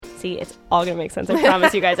See, it's all gonna make sense. I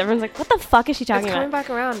promise you guys. Everyone's like, what the fuck is she talking about? It's coming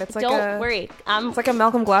back around. It's like Don't worry. It's like a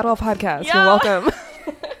Malcolm Gladwell podcast. Yo! You're welcome.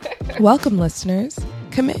 Welcome, listeners.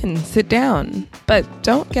 Come in, sit down, but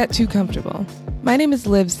don't get too comfortable. My name is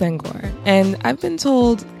Liv Senghor, and I've been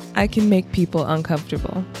told I can make people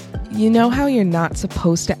uncomfortable. You know how you're not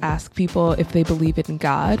supposed to ask people if they believe in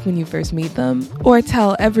God when you first meet them? Or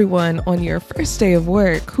tell everyone on your first day of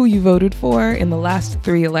work who you voted for in the last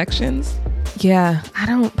 3 elections? Yeah, I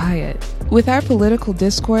don't buy it. With our political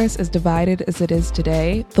discourse as divided as it is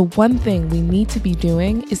today, the one thing we need to be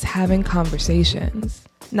doing is having conversations.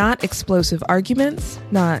 Not explosive arguments,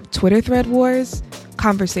 not Twitter thread wars,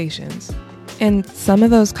 conversations. And some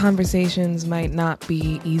of those conversations might not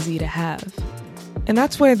be easy to have. And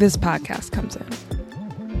that's where this podcast comes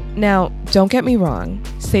in. Now, don't get me wrong,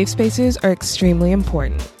 safe spaces are extremely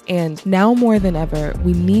important. And now more than ever,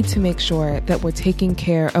 we need to make sure that we're taking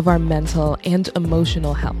care of our mental and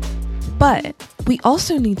emotional health. But we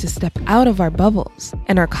also need to step out of our bubbles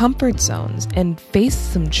and our comfort zones and face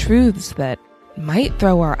some truths that might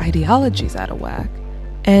throw our ideologies out of whack.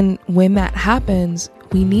 And when that happens,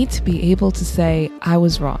 we need to be able to say, I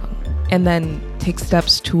was wrong, and then take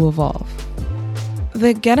steps to evolve.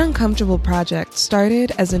 The Get Uncomfortable project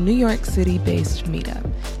started as a New York City-based meetup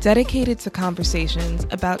dedicated to conversations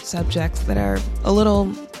about subjects that are a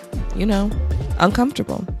little,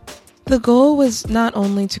 uncomfortable. The goal was not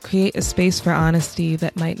only to create a space for honesty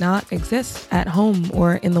that might not exist at home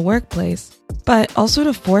or in the workplace, but also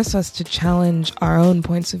to force us to challenge our own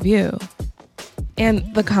points of view. And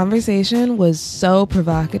the conversation was so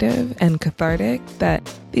provocative and cathartic that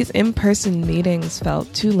these in-person meetings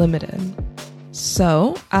felt too limited.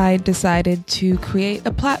 So I decided to create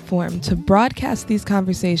a platform to broadcast these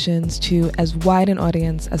conversations to as wide an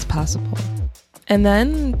audience as possible. And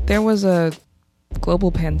then there was a global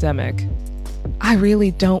pandemic. I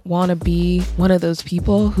really don't want to be one of those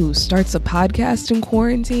people who starts a podcast in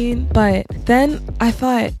quarantine, but then I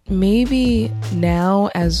thought maybe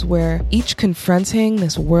now, as we're each confronting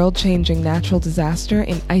this world-changing natural disaster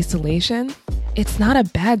in isolation, it's not a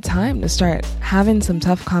bad time to start having some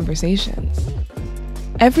tough conversations.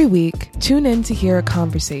 Every week, tune in to hear a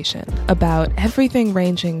conversation about everything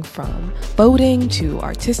ranging from voting to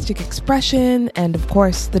artistic expression and, of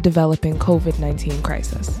course, the developing COVID-19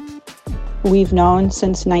 crisis. We've known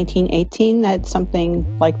since 1918 that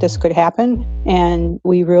something like this could happen, and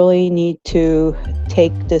we really need to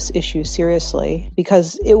take this issue seriously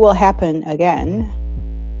because it will happen again.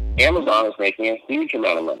 Amazon is making a huge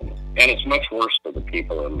amount of money, and it's much worse for the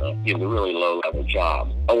people in the really low-level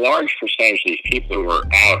jobs. A large percentage of these people who are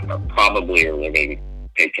out are probably living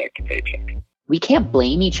paycheck to paycheck. We can't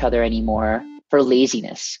blame each other anymore for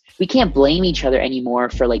laziness. We can't blame each other anymore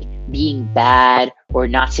for being bad or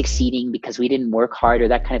not succeeding because we didn't work hard or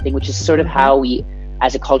that kind of thing, which is sort of how we,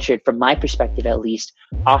 as a culture, from my perspective at least,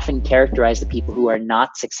 often characterize the people who are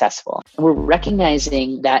not successful. And we're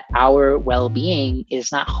recognizing that our well-being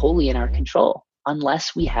is not wholly in our control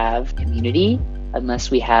unless we have community, unless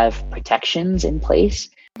we have protections in place.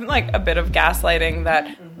 Like a bit of gaslighting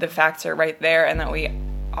that the facts are right there and that we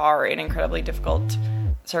are in incredibly difficult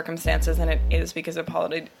circumstances, and it is because of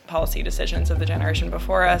policy decisions of the generation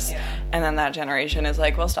before us. And then that generation is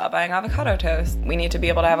like, well, stop buying avocado toast. We need to be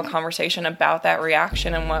able to have a conversation about that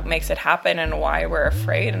reaction and what makes it happen and why we're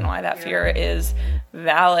afraid and why that fear is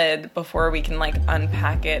valid before we can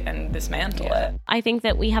unpack it and dismantle it. I think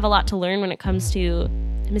that we have a lot to learn when it comes to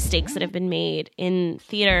mistakes that have been made in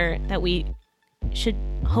theater that we should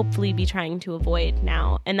hopefully be trying to avoid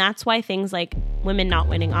now. And that's why things like women not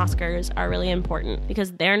winning Oscars are really important,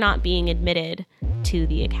 because they're not being admitted to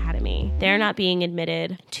the Academy. They're not being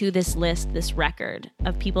admitted to this list, this record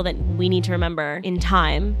of people that we need to remember in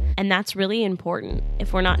time. And that's really important.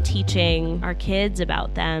 If we're not teaching our kids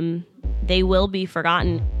about them, they will be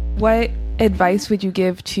forgotten. What advice would you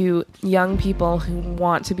give to young people who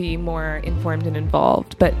want to be more informed and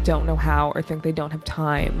involved, but don't know how or think they don't have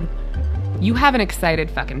time? You have an excited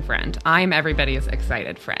fucking friend. I'm everybody's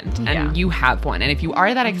excited friend. And you have one. And if you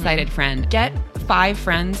are that excited friend, get 5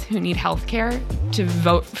 friends who need healthcare to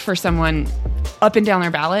vote for someone up and down their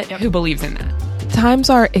ballot who believes in that. Times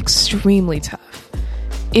are extremely tough.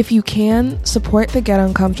 If you can, support the Get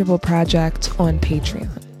Uncomfortable project on Patreon.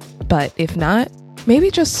 But if not, maybe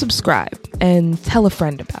just subscribe and tell a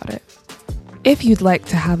friend about it. If you'd like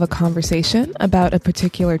to have a conversation about a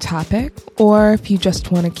particular topic, or if you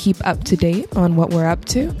just want to keep up to date on what we're up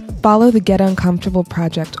to, follow the Get Uncomfortable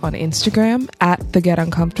Project on Instagram @the Get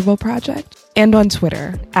Uncomfortable Project and on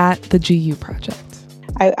Twitter @the GU Project.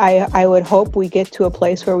 I would hope we get to a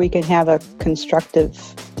place where we can have a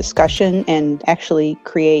constructive discussion and actually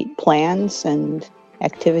create plans and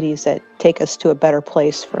activities that take us to a better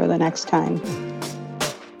place for the next time.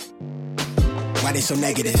 Why they so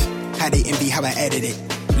negative? How they envy how I edit it?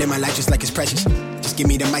 Live my life just like it's precious. Just give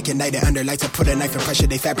me the mic and night it under lights. I put a knife in pressure,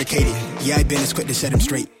 they fabricated. Yeah, I been as quick to set them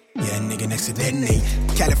straight. Yeah, nigga next to detonate.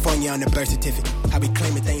 California on the birth certificate. How we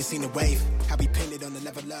claiming they ain't seen the wave. How we painted on the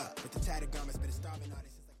level up with the tatted garments, but it's starving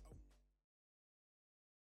artists.